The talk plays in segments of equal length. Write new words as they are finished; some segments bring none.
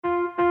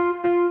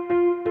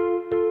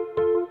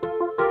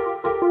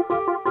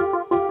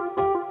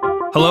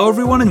Hello,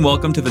 everyone, and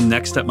welcome to the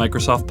Next at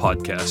Microsoft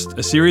podcast,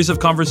 a series of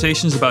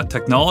conversations about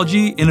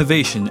technology,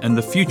 innovation, and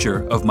the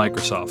future of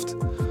Microsoft.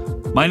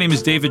 My name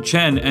is David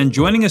Chen, and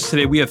joining us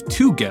today, we have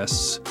two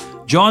guests.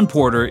 Jon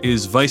Porter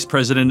is Vice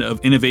President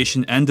of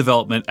Innovation and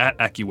Development at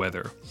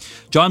AccuWeather.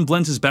 Jon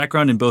blends his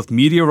background in both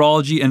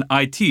meteorology and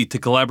IT to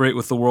collaborate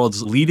with the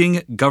world's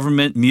leading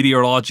government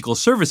meteorological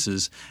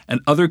services and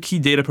other key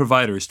data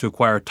providers to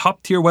acquire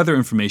top-tier weather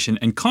information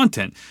and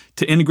content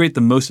to integrate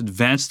the most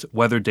advanced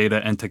weather data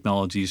and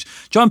technologies.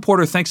 Jon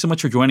Porter, thanks so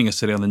much for joining us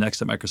today on the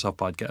Next at Microsoft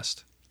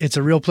podcast. It's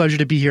a real pleasure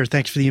to be here.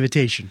 Thanks for the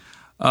invitation.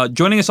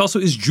 Joining us also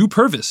is Drew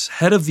Purves,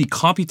 head of the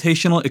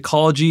Computational,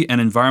 Ecology, and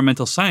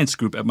Environmental Science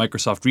Group at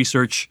Microsoft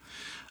Research.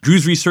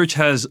 Drew's research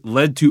has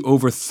led to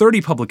over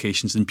 30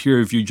 publications in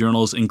peer-reviewed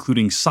journals,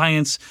 including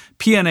Science,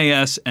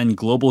 PNAS, and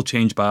Global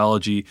Change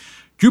Biology.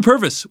 Drew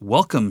Purves,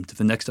 welcome to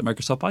the Next at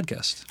Microsoft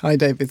podcast. Hi,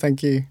 David.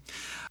 Thank you.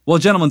 Well,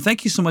 gentlemen,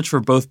 thank you so much for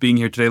both being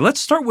here today. Let's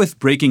start with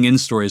breaking in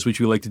stories, which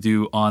we like to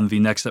do on the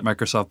Next at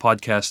Microsoft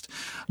podcast.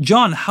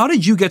 Jon, how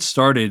did you get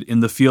started in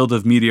the field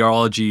of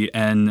meteorology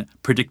and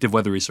predictive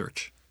weather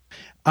research?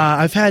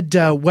 I've had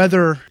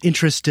weather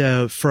interest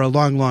for a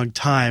long, long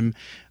time.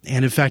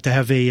 And in fact, I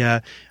have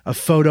a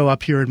photo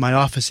up here in my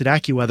office at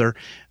AccuWeather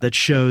that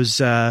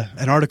shows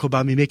an article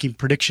about me making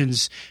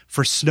predictions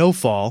for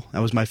snowfall.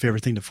 That was my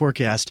favorite thing to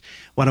forecast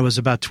when I was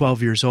about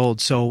 12 years old.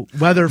 So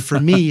weather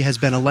for me has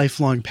been a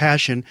lifelong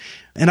passion.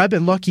 And I've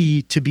been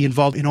lucky to be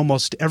involved in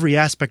almost every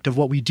aspect of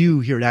what we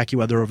do here at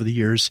AccuWeather over the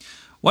years.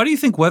 Why do you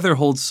think weather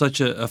holds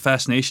such a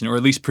fascination, or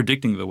at least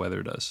predicting the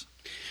weather does?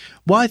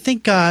 Well, I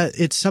think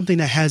it's something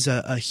that has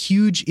a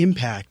huge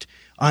impact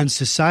on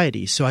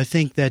society. So I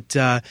think that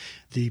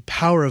the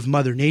power of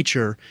Mother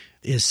Nature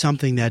is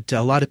something that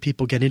a lot of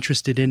people get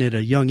interested in at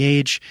a young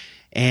age.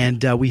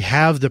 And we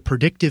have the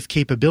predictive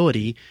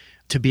capability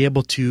to be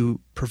able to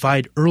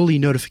provide early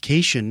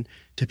notification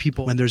to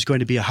people when there's going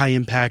to be a high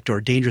impact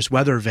or dangerous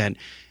weather event.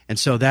 And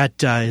so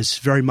that is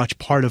very much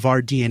part of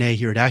our DNA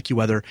here at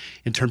AccuWeather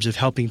in terms of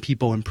helping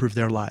people improve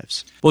their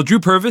lives. Well, Drew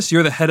Purves,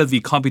 you're the head of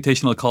the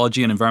Computational,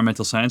 Ecology, and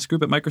Environmental Science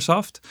Group at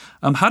Microsoft.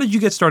 How did you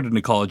get started in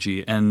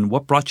ecology, and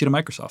what brought you to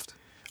Microsoft?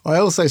 I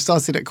also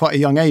started at quite a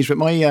young age, but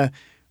my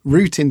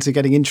route into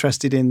getting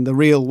interested in the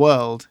real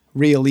world,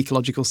 real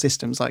ecological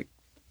systems like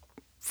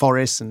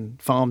forests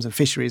and farms and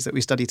fisheries that we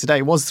study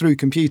today was through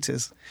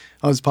computers.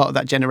 I was part of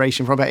that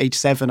generation. From about age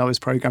 7, I was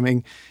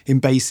programming in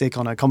BASIC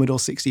on a Commodore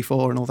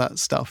 64 and all that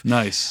stuff.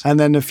 Nice. And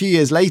then a few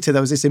years later,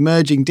 there was this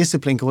emerging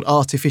discipline called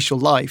artificial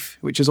life,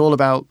 which is all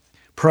about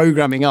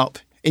programming up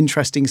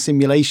interesting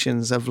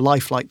simulations of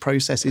lifelike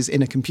processes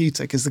in a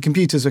computer, because the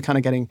computers were kind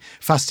of getting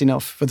fast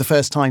enough for the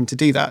first time to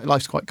do that.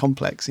 Life's quite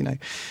complex, you know.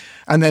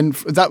 And then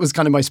that was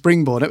kind of my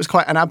springboard. It was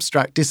quite an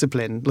abstract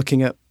discipline,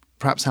 looking at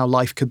perhaps how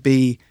life could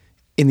be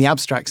in the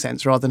abstract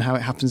sense rather than how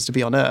it happens to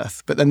be on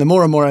Earth. But then the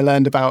more and more I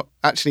learned about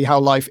actually how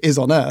life is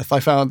on Earth, I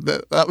found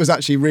that was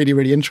actually really,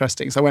 really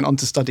interesting. So I went on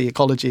to study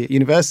ecology at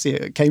university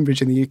at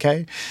Cambridge in the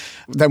UK,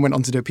 then went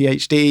on to do a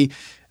PhD,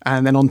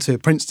 and then on to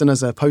Princeton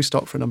as a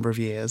postdoc for a number of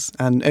years.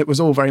 And it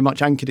was all very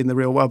much anchored in the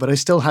real world, but I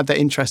still had that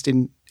interest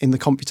in the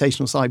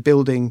computational side,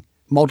 building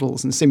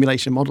models and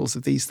simulation models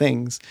of these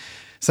things.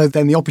 So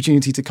then the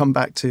opportunity to come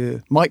back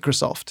to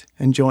Microsoft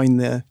and join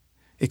the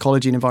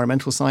Ecology and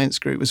Environmental Science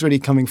Group was really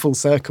coming full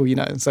circle, you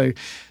know. And so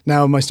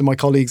now most of my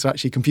colleagues are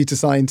actually computer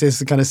scientists,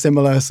 a kind of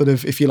similar sort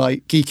of, if you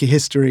like, geeky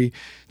history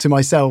to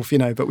myself, you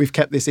know, but we've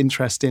kept this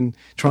interest in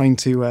trying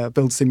to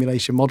build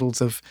simulation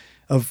models of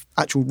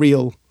actual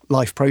real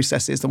life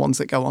processes, the ones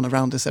that go on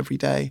around us every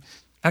day.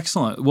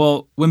 Excellent.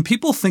 Well, when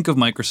people think of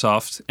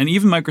Microsoft and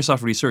even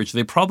Microsoft Research,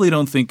 they probably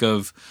don't think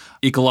of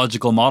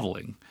ecological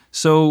modeling.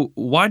 So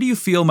why do you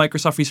feel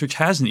Microsoft Research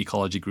has an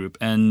ecology group,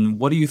 and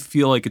what do you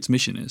feel like its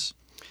mission is?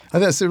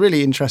 That's a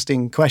really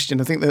interesting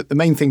question. I think that the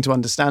main thing to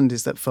understand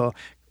is that for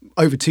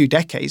over 2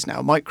 decades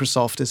now,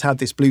 Microsoft has had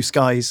this blue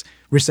skies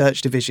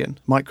research division,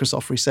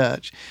 Microsoft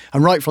Research.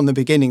 And right from the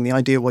beginning, the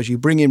idea was you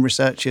bring in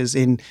researchers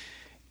in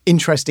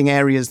interesting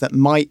areas that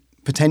might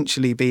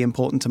potentially be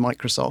important to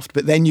Microsoft,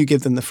 but then you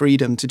give them the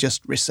freedom to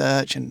just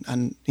research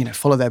and you know,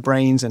 follow their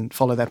brains and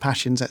follow their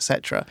passions,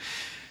 etc.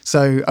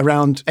 So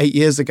around 8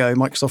 years ago,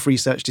 Microsoft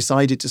Research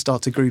decided to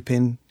start a group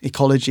in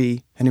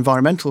ecology and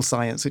environmental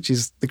science, which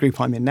is the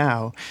group I'm in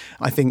now.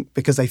 I think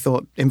because they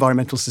thought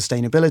environmental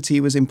sustainability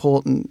was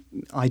important,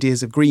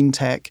 ideas of green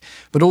tech,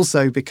 but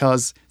also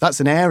because that's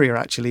an area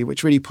actually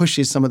which really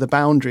pushes some of the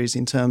boundaries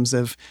in terms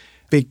of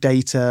big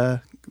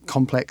data,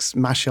 complex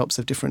mashups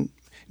of different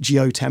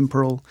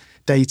geotemporal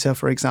data,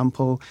 for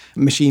example,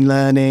 machine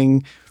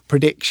learning,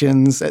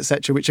 predictions,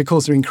 etc., which of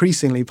course are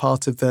increasingly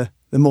part of the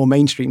more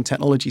mainstream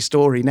technology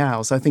story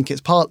now. So I think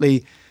it's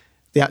partly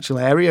the actual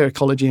area,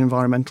 ecology and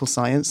environmental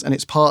science, and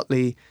it's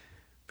partly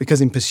because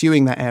in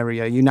pursuing that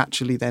area, you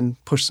naturally then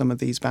push some of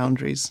these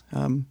boundaries.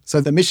 So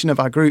the mission of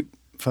our group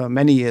for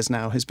many years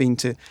now has been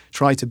to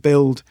try to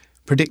build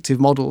predictive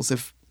models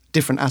of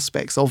different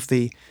aspects of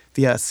the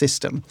Earth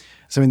system.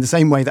 So in the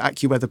same way that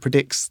AccuWeather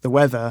predicts the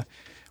weather,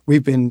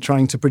 we've been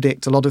trying to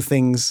predict a lot of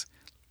things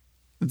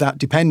that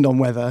depend on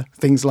weather,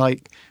 things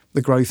like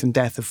the growth and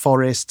death of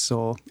forests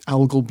or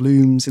algal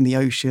blooms in the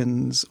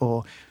oceans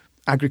or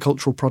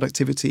agricultural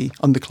productivity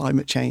under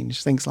climate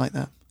change, things like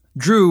that.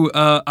 Drew,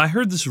 I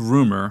heard this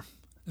rumor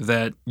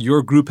that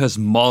your group has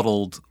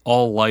modeled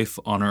all life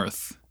on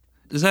Earth.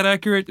 Is that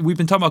accurate? We've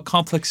been talking about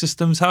complex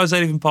systems. How is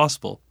that even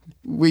possible?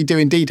 We do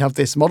indeed have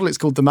this model. It's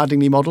called the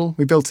Madingley model.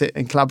 We built it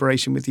in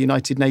collaboration with the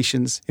United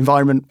Nations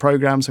Environment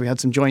Programme, so we had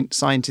some joint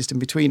scientists in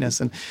between us,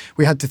 and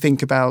we had to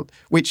think about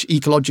which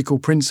ecological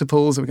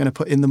principles are we going to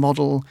put in the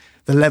model,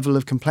 the level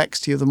of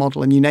complexity of the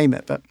model, and you name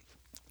it. But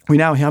we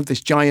now have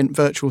this giant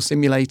virtual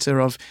simulator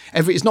of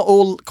it's not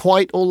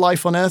quite all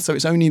life on Earth, so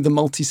it's only the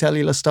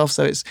multicellular stuff.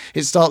 So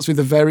it starts with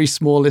the very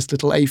smallest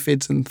little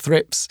aphids and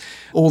thrips,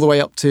 all the way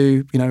up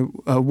to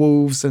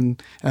wolves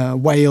and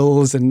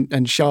whales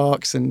and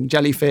sharks and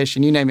jellyfish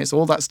and you name it. So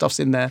all that stuff's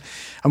in there,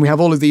 and we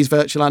have all of these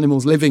virtual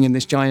animals living in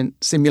this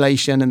giant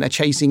simulation, and they're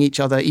chasing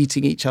each other,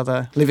 eating each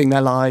other, living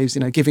their lives,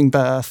 giving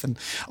birth, and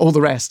all the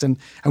rest. And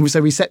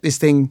so we set this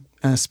thing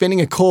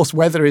spinning. Of course,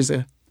 weather is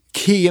a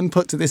key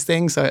input to this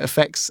thing, so it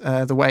affects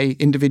the way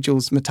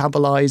individuals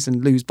metabolize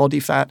and lose body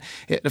fat.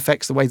 It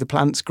affects the way the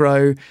plants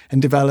grow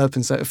and develop,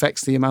 and so it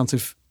affects the amount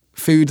of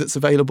food that's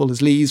available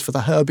as leaves for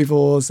the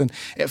herbivores, and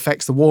it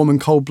affects the warm and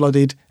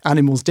cold-blooded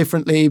animals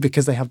differently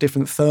because they have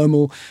different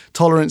thermal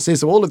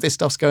tolerances. So all of this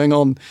stuff's going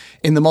on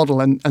in the model,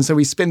 and so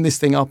we spin this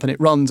thing up and it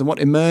runs, and what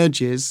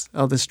emerges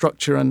are the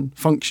structure and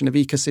function of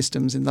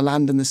ecosystems in the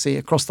land and the sea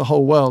across the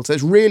whole world. So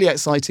it's a really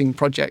exciting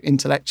project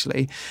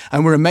intellectually,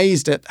 and we're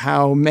amazed at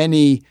how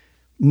many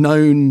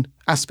known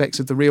aspects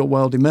of the real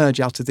world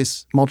emerge out of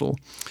this model.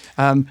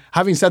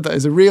 Having said that,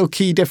 there's a real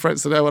key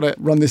difference that I want to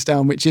run this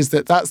down, which is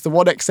that's the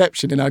one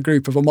exception in our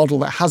group of a model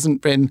that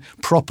hasn't been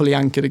properly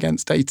anchored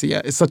against data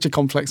yet. It's such a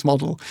complex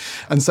model.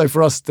 And so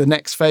for us, the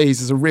next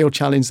phase is a real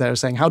challenge there,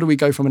 saying how do we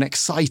go from an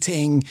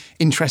exciting,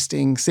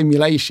 interesting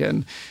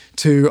simulation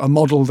to a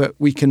model that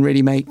we can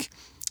really make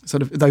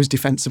sort of those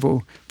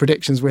defensible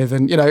predictions with.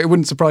 And, it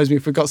wouldn't surprise me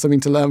if we've got something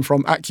to learn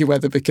from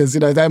AccuWeather because,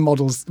 their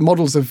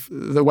models of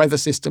the weather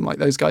system like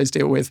those guys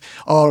deal with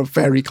are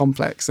very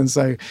complex. And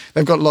so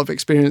they've got a lot of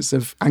experience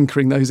of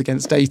anchoring those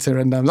against data.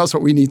 And that's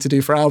what we need to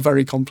do for our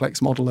very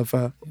complex model of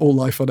all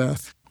life on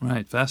Earth.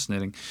 Right.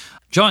 Fascinating.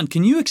 Jon,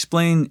 can you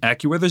explain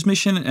AccuWeather's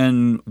mission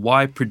and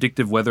why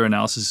predictive weather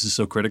analysis is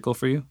so critical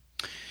for you?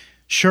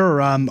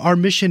 Sure. Our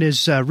mission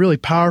is really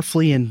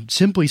powerfully and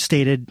simply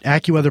stated.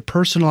 AccuWeather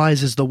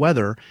personalizes the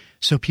weather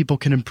so people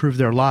can improve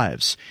their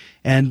lives.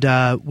 And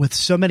with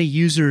so many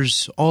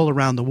users all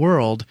around the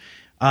world,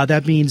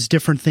 that means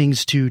different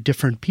things to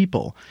different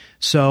people.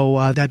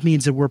 So that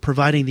means that we're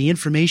providing the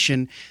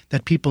information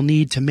that people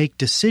need to make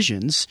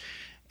decisions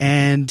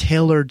and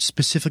tailored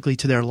specifically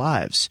to their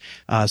lives.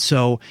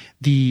 So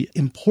the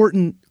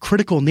important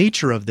critical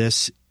nature of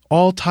this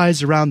all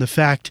ties around the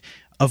fact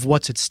of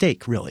what's at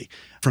stake, really,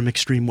 from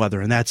extreme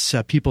weather, and that's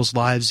people's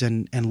lives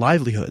and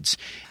livelihoods.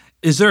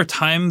 Is there a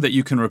time that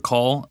you can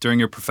recall during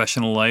your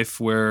professional life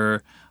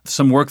where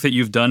some work that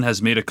you've done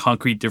has made a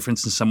concrete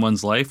difference in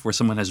someone's life, where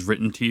someone has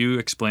written to you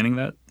explaining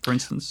that, for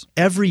instance?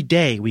 Every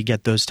day we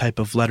get those type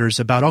of letters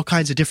about all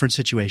kinds of different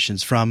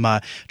situations, from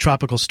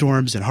tropical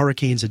storms and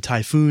hurricanes and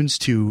typhoons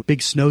to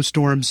big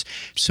snowstorms.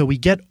 So we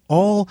get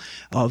all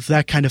of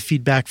that kind of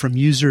feedback from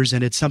users,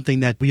 and it's something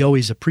that we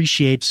always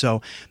appreciate.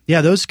 So yeah,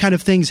 those kind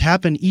of things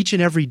happen each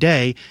and every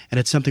day, and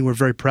it's something we're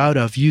very proud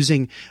of,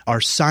 using our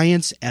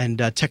science and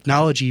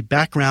technology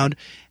background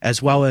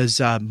as well as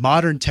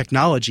modern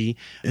technology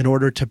in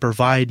order to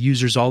provide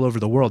users all over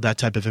the world that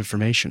type of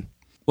information.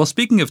 Well,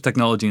 speaking of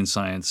technology and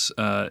science,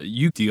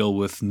 you deal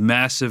with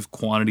massive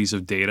quantities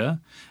of data,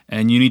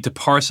 and you need to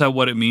parse out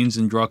what it means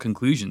and draw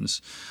conclusions.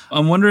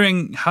 I'm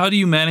wondering, how do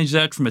you manage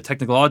that from a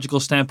technological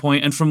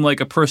standpoint and from like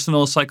a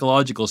personal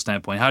psychological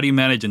standpoint? How do you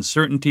manage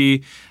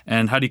uncertainty,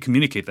 and how do you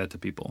communicate that to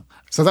people?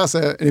 So that's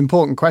an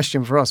important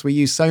question for us. We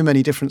use so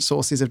many different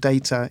sources of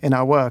data in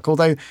our work.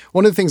 Although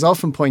one of the things I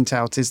often point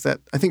out is that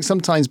I think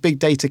sometimes big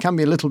data can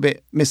be a little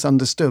bit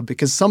misunderstood,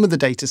 because some of the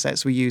data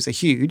sets we use are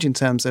huge in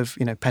terms of,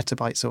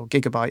 petabytes or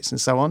gigabytes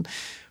and so on.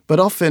 But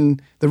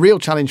often the real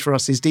challenge for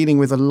us is dealing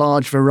with a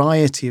large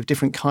variety of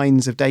different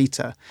kinds of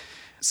data.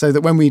 So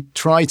that when we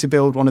try to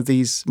build one of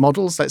these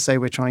models, let's say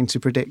we're trying to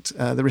predict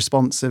the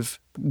response of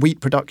wheat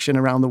production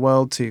around the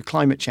world to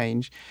climate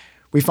change,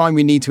 we find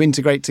we need to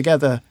integrate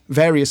together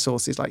various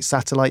sources like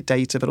satellite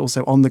data, but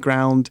also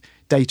on-the-ground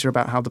data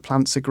about how the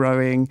plants are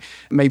growing,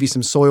 maybe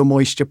some soil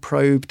moisture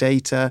probe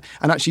data,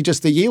 and actually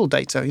just the yield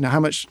data, how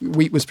much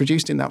wheat was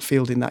produced in that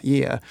field in that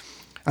year.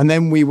 And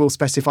then we will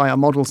specify our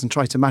models and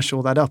try to mash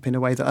all that up in a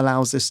way that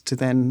allows us to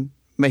then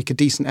make a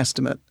decent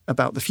estimate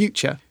about the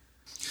future.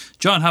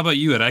 Jon, how about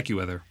you at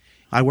AccuWeather?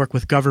 I work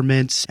with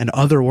governments and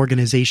other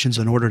organizations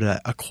in order to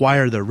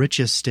acquire the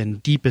richest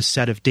and deepest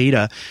set of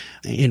data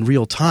in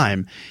real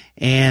time.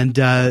 And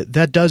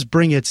that does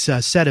bring its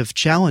set of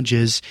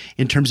challenges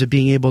in terms of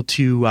being able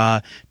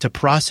to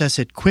process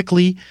it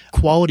quickly,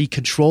 quality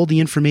control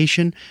the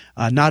information.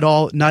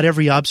 Not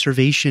every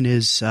observation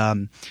is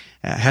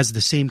has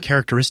the same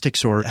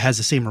characteristics or has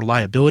the same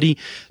reliability.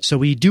 So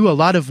we do a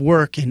lot of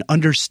work in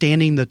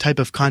understanding the type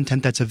of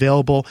content that's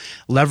available,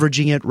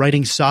 leveraging it,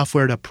 writing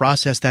software to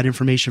process that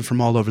information from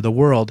all over the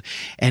world,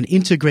 and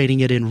integrating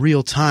it in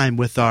real time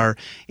with our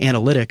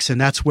analytics. And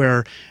that's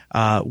where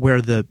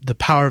the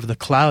power of the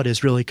cloud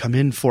has really come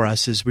in for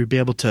us, is we'll be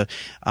able to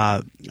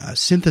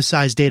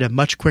synthesize data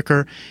much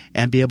quicker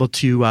and be able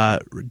to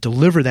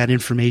deliver that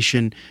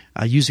information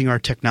using our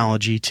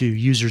technology to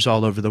users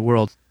all over the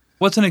world.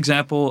 What's an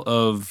example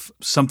of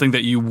something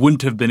that you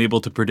wouldn't have been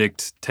able to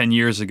predict 10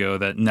 years ago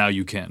that now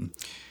you can?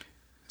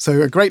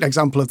 So a great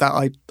example of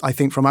that, I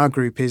think, from our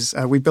group is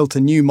we built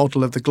a new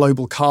model of the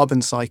global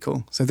carbon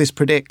cycle. So this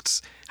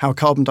predicts how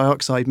carbon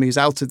dioxide moves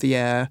out of the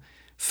air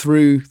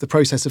through the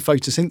process of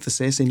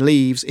photosynthesis in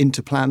leaves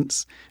into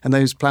plants, and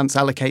those plants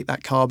allocate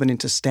that carbon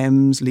into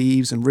stems,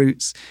 leaves and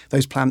roots.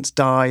 Those plants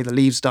die, the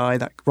leaves die,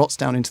 that rots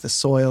down into the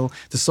soil.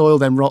 The soil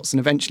then rots and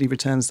eventually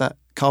returns that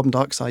carbon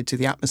dioxide to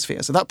the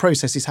atmosphere. So that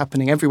process is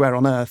happening everywhere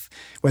on Earth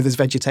where there's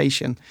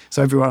vegetation,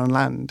 so everywhere on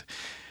land.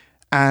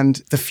 And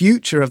the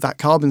future of that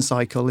carbon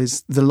cycle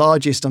is the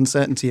largest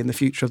uncertainty in the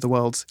future of the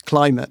world's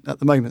climate at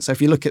the moment. So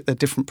if you look at the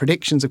different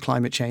predictions of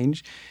climate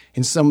change,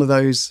 in some of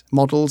those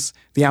models,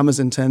 the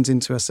Amazon turns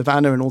into a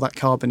savanna and all that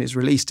carbon is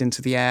released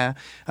into the air,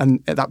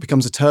 and that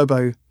becomes a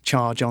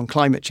turbocharge on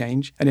climate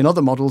change. And in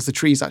other models, the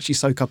trees actually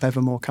soak up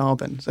ever more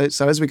carbon.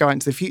 So as we go out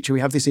into the future, we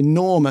have this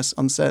enormous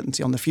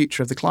uncertainty on the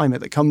future of the climate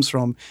that comes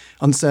from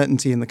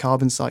uncertainty in the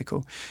carbon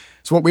cycle.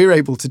 So what we were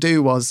able to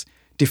do was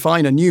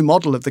define a new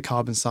model of the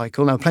carbon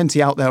cycle. Now,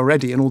 plenty out there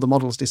already, and all the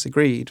models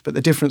disagreed. But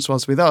the difference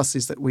was with us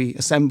is that we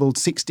assembled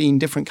 16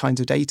 different kinds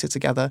of data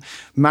together,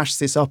 mashed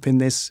this up in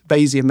this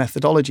Bayesian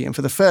methodology, and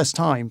for the first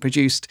time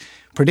produced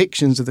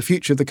predictions of the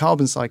future of the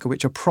carbon cycle,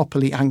 which are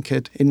properly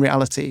anchored in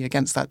reality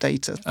against that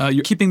data.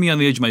 You're keeping me on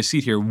the edge of my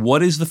seat here.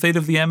 What is the fate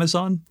of the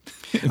Amazon?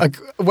 Based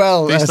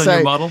on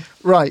your model?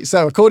 Right.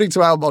 So according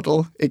to our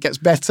model, it gets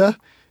better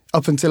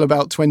up until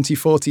about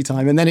 2040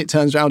 time. And then it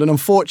turns around. And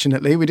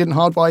unfortunately, we didn't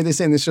hardwire this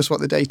in. It's just what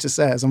the data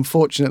says.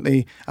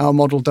 Unfortunately, our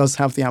model does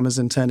have the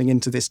Amazon turning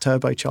into this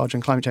turbocharge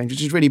on climate change,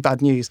 which is really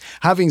bad news.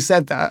 Having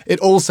said that, it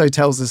also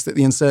tells us that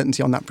the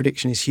uncertainty on that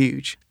prediction is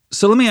huge.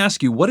 So let me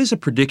ask you, what is a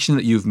prediction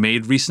that you've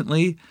made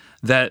recently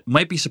that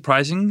might be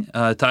surprising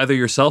to either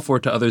yourself or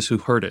to others who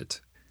heard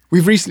it?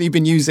 We've recently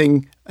been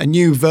using a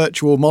new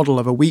virtual model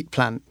of a wheat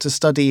plant to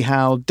study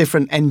how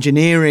different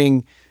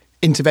engineering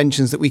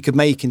interventions that we could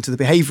make into the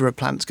behavior of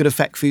plants could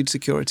affect food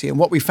security. And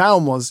what we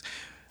found was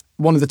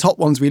one of the top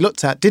ones we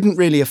looked at didn't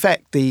really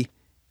affect the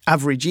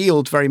average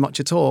yield very much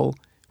at all,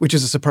 which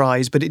is a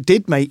surprise, but it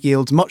did make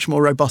yields much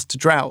more robust to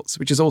droughts,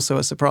 which is also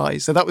a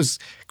surprise. So that was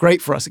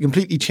great for us. It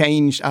completely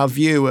changed our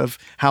view of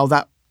how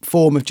that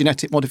form of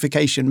genetic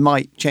modification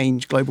might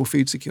change global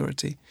food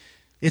security.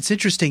 It's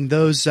interesting,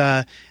 those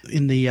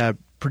in the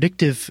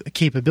predictive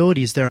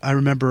capabilities there. I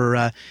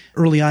remember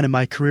early on in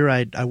my career,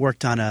 I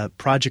worked on a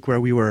project where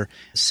we were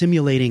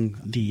simulating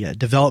the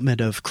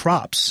development of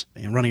crops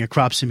and running a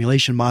crop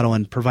simulation model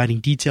and providing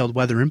detailed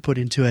weather input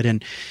into it.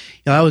 And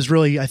that was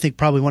really, I think,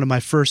 probably one of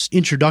my first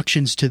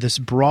introductions to this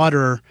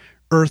broader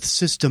Earth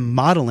system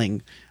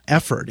modeling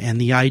effort,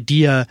 and the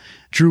idea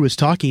Drew was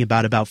talking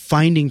about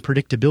finding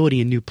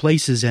predictability in new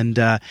places, and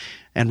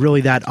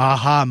really that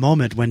aha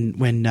moment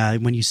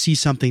when you see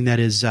something that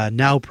is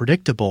now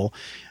predictable.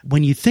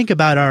 When you think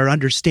about our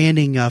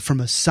understanding from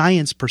a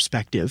science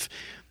perspective,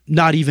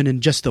 not even in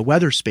just the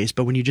weather space,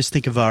 but when you just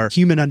think of our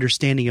human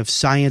understanding of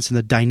science and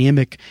the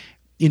dynamic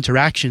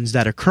interactions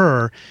that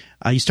occur,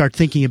 you start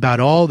thinking about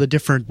all the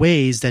different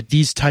ways that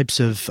these types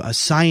of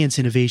science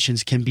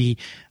innovations can be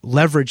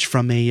leveraged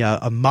from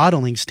a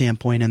modeling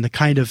standpoint, and the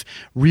kind of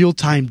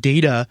real-time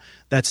data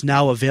that's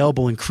now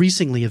available,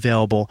 increasingly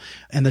available,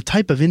 and the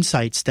type of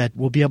insights that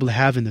we'll be able to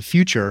have in the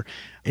future.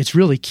 It's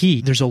really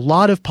key. There's a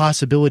lot of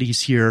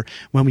possibilities here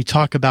when we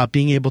talk about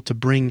being able to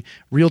bring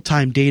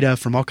real-time data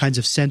from all kinds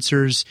of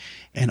sensors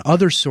and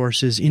other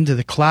sources into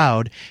the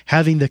cloud,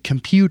 having the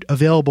compute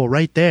available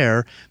right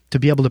there to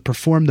be able to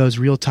perform those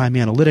real-time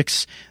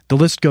analytics. The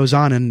list goes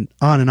on and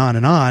on and on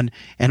and on.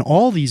 And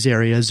all these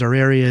areas are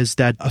areas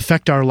that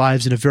affect our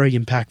lives in a very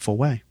impactful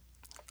way.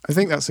 I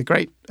think that's a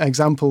great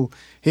example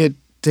here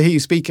to hear you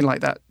speaking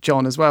like that,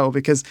 Jon, as well,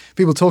 because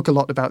people talk a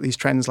lot about these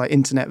trends like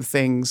Internet of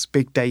Things,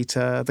 big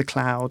data, the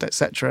cloud,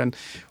 etc. And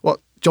what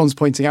Jon's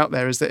pointing out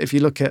there is that if you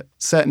look at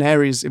certain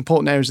areas,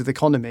 important areas of the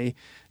economy,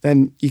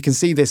 then you can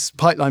see this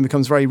pipeline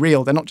becomes very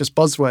real. They're not just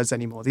buzzwords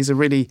anymore. These are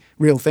really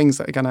real things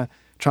that are going to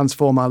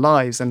transform our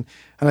lives. And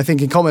I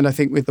think in common, I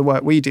think with the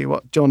work we do,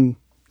 what Jon,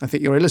 I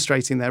think you're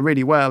illustrating there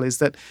really well, is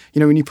that,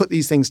 when you put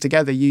these things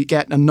together, you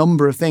get a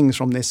number of things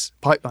from this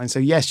pipeline. So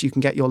yes, you can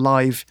get your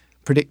live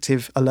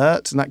predictive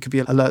alerts, and that could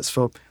be alerts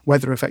for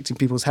weather affecting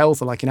people's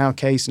health, or like in our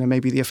case,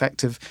 maybe the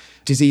effect of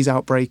disease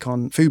outbreak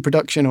on food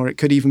production, or it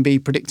could even be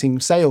predicting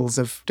sales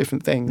of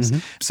different things.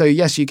 So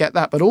yes, you get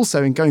that, but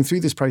also in going through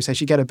this process,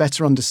 you get a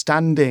better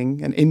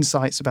understanding and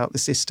insights about the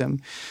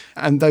system.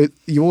 And though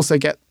you also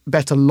get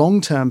better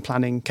long-term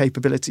planning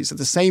capabilities. So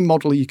the same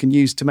model you can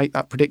use to make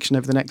that prediction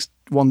over the next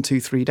 1, 2,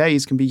 3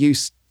 days can be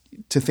used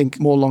to think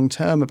more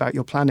long-term about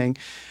your planning.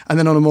 And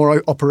then on a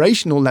more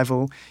operational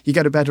level, you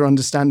get a better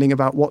understanding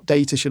about what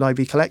data should I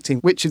be collecting,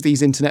 which of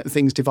these Internet of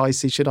Things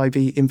devices should I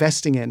be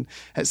investing in,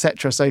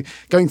 etc. So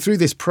going through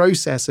this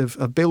process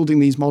of building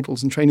these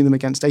models and training them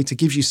against data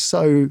gives you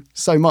so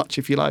much,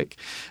 if you like.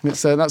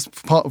 So that's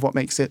part of what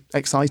makes it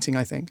exciting,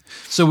 I think.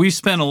 So we've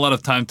spent a lot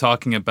of time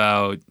talking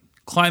about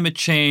climate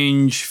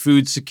change,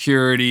 food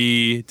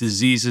security,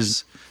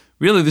 diseases.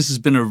 Really, this has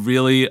been a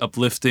really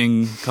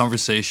uplifting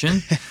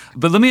conversation.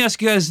 But let me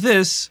ask you guys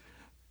this.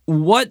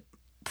 What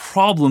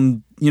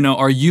problem,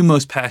 are you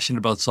most passionate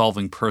about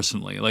solving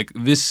personally? Like,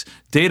 this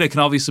data can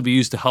obviously be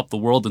used to help the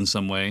world in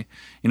some way.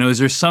 Is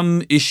there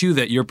some issue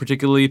that you're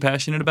particularly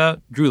passionate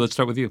about? Drew, let's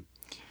start with you.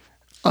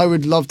 I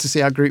would love to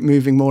see our group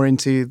moving more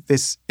into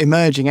this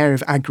emerging area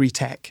of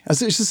agri-tech. I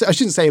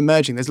shouldn't say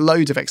emerging. There's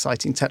loads of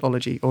exciting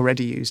technology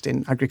already used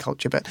in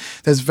agriculture, but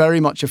there's very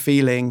much a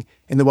feeling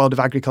in the world of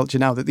agriculture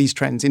now that these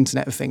trends,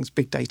 Internet of Things,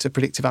 big data,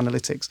 predictive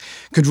analytics,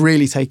 could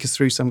really take us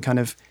through some kind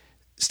of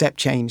step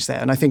change there.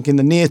 And I think in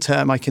the near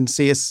term, I can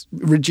see us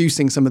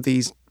reducing some of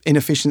these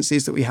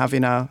inefficiencies that we have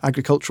in our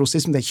agricultural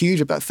system. They're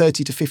huge, about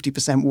 30 to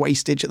 50%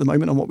 wastage at the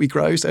moment on what we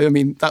grow. So,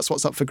 that's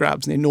what's up for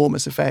grabs, an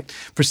enormous effect,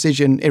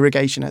 precision,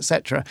 irrigation,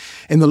 etc.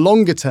 In the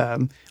longer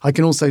term, I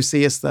can also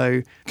see us,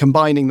 though,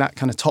 combining that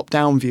kind of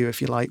top-down view,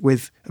 if you like,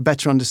 with a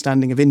better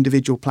understanding of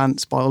individual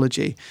plants'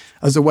 biology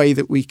as a way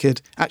that we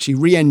could actually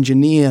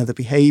re-engineer the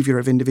behavior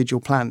of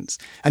individual plants.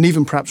 And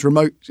even perhaps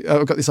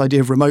I've got this idea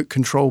of remote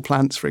control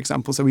plants, for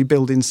example. So we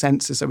build in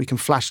sensors so we can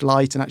flash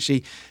light and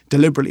actually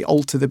deliberately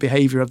alter the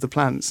behavior of the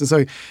plants. And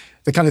so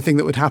the kind of thing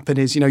that would happen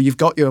is, you've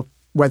got your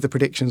weather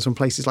predictions from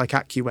places like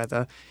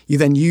AccuWeather. You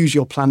then use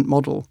your plant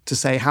model to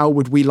say, how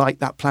would we like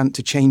that plant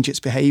to change its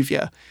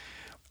behavior?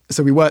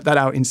 So we work that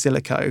out in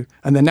silico.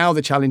 And then now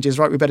the challenge is,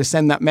 right, we better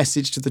send that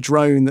message to the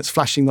drone that's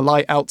flashing the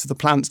light out to the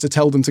plants to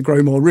tell them to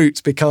grow more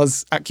roots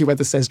because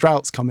AccuWeather says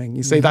drought's coming.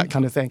 You see, that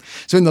kind of thing.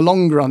 So in the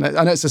long run,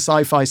 I know it's a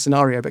sci-fi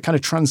scenario, but kind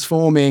of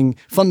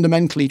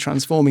fundamentally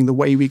transforming the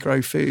way we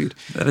grow food.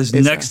 That is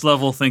next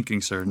level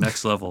thinking, sir.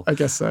 Next level. I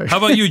guess so. How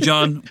about you,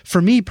 John?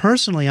 For me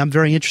personally, I'm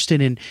very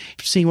interested in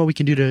seeing what we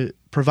can do to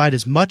provide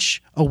as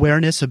much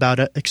awareness about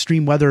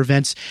extreme weather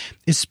events,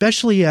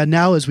 especially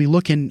now as we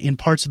look in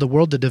parts of the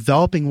world, the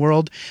developing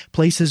world,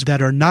 places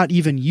that are not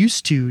even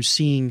used to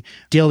seeing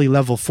daily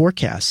level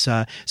forecasts.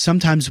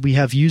 Sometimes we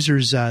have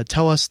users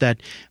tell us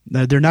that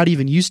they're not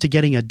even used to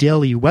getting a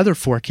daily weather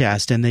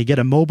forecast, and they get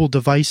a mobile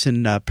device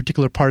in a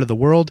particular part of the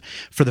world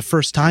for the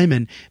first time,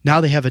 and now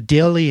they have a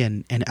daily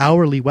and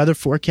hourly weather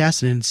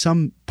forecast, and in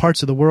some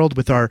parts of the world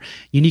with our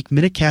unique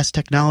Minutecast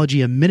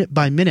technology, a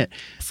minute-by-minute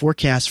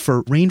forecast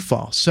for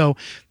rainfall. So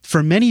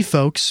for many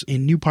folks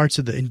in new parts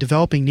of in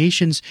developing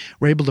nations,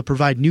 we're able to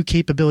provide new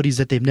capabilities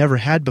that they've never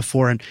had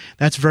before. And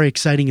that's very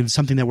exciting and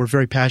something that we're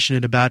very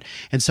passionate about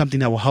and something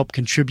that will help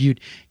contribute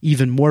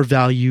even more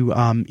value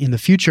in the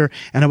future.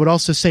 And I would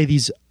also say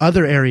these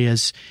other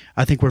areas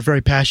I think we're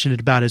very passionate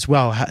about as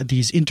well,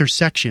 these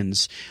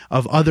intersections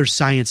of other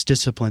science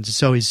disciplines.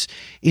 It's always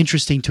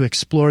interesting to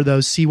explore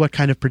those, see what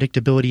kind of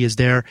predictability is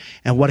there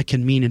and what it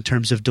can mean in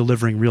terms of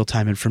delivering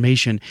real-time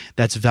information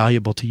that's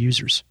valuable to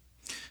users.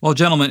 Well,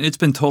 gentlemen, it's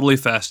been totally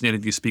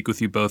fascinating to speak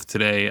with you both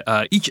today.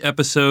 Each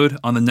episode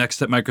on the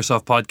Next at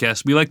Microsoft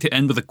podcast, we like to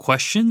end with a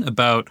question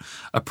about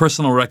a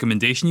personal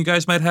recommendation you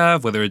guys might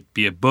have, whether it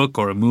be a book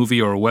or a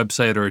movie or a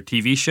website or a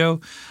TV show.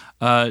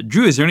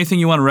 Drew, is there anything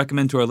you want to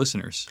recommend to our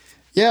listeners?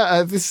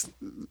 Yeah,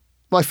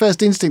 my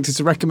first instinct is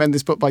to recommend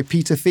this book by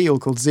Peter Thiel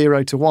called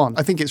 0 to 1.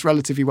 I think it's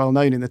relatively well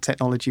known in the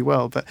technology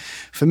world, but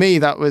for me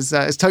that was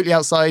it's totally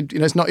outside.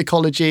 It's not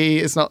ecology.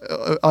 It's not.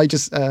 I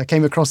just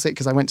came across it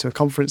because I went to a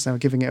conference and they were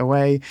giving it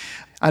away,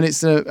 and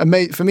it's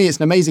for me it's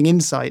an amazing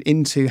insight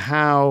into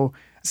how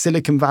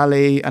Silicon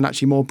Valley and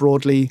actually more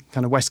broadly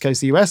kind of West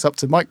Coast of the US up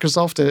to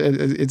Microsoft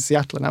in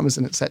Seattle and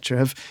Amazon,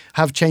 etc.,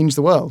 have changed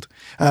the world.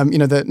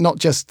 Not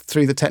just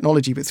through the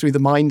technology, but through the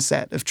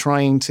mindset of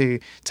trying to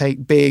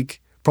take big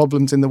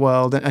problems in the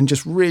world and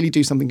just really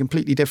do something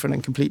completely different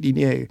and completely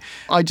new.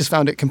 I just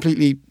found it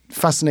completely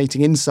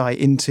fascinating insight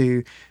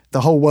into the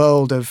whole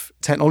world of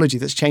technology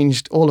that's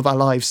changed all of our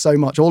lives so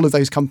much. All of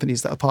those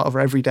companies that are part of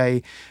our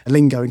everyday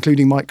lingo,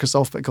 including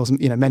Microsoft, but of course,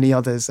 many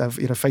others have,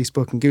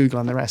 Facebook and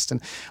Google and the rest.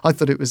 And I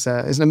thought it was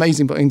an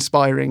amazing but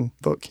inspiring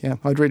book. Yeah,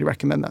 I'd really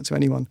recommend that to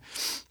anyone.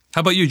 How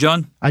about you,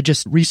 John? I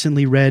just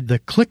recently read The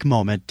Click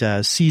Moment,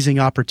 Seizing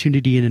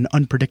Opportunity in an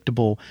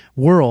Unpredictable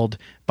World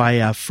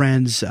by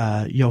Franz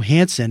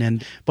Johansson.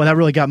 And that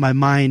really got my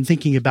mind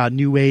thinking about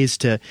new ways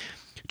to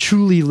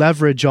truly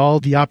leverage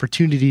all the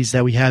opportunities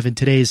that we have in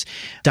today's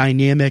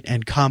dynamic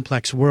and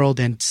complex world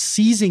and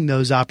seizing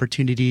those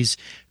opportunities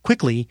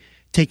quickly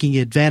taking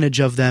advantage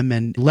of them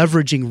and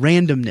leveraging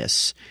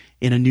randomness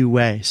in a new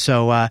way.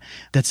 So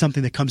that's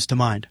something that comes to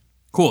mind.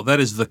 Cool. That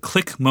is the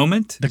click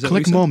moment. The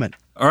click moment.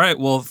 All right.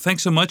 Well,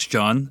 thanks so much,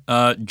 Jon.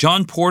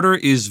 Jon Porter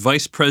is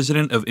Vice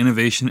President of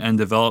Innovation and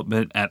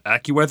Development at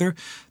AccuWeather.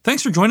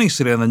 Thanks for joining us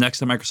today on the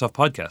Next at Microsoft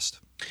podcast.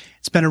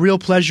 It's been a real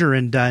pleasure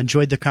and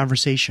enjoyed the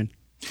conversation.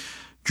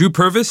 Drew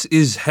Purves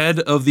is head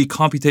of the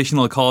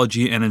Computational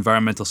Ecology and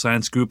Environmental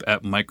Science Group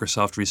at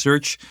Microsoft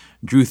Research.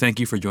 Drew, thank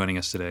you for joining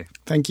us today.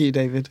 Thank you,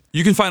 David.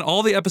 You can find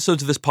all the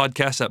episodes of this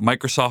podcast at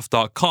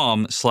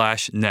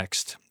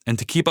Microsoft.com/next. And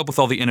to keep up with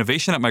all the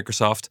innovation at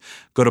Microsoft,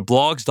 go to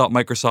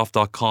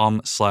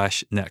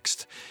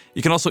blogs.microsoft.com/next.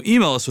 You can also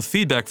email us with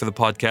feedback for the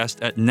podcast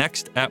at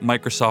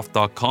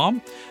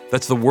next@microsoft.com.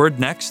 That's the word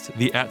next,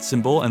 the @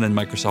 symbol, and then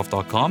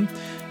Microsoft.com.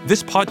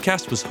 This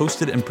podcast was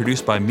hosted and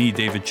produced by me,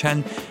 David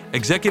Chen,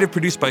 executive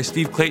produced by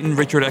Steve Clayton,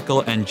 Richard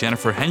Eckel, and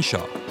Jennifer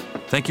Henshaw.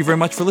 Thank you very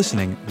much for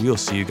listening. We'll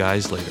see you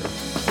guys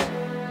later.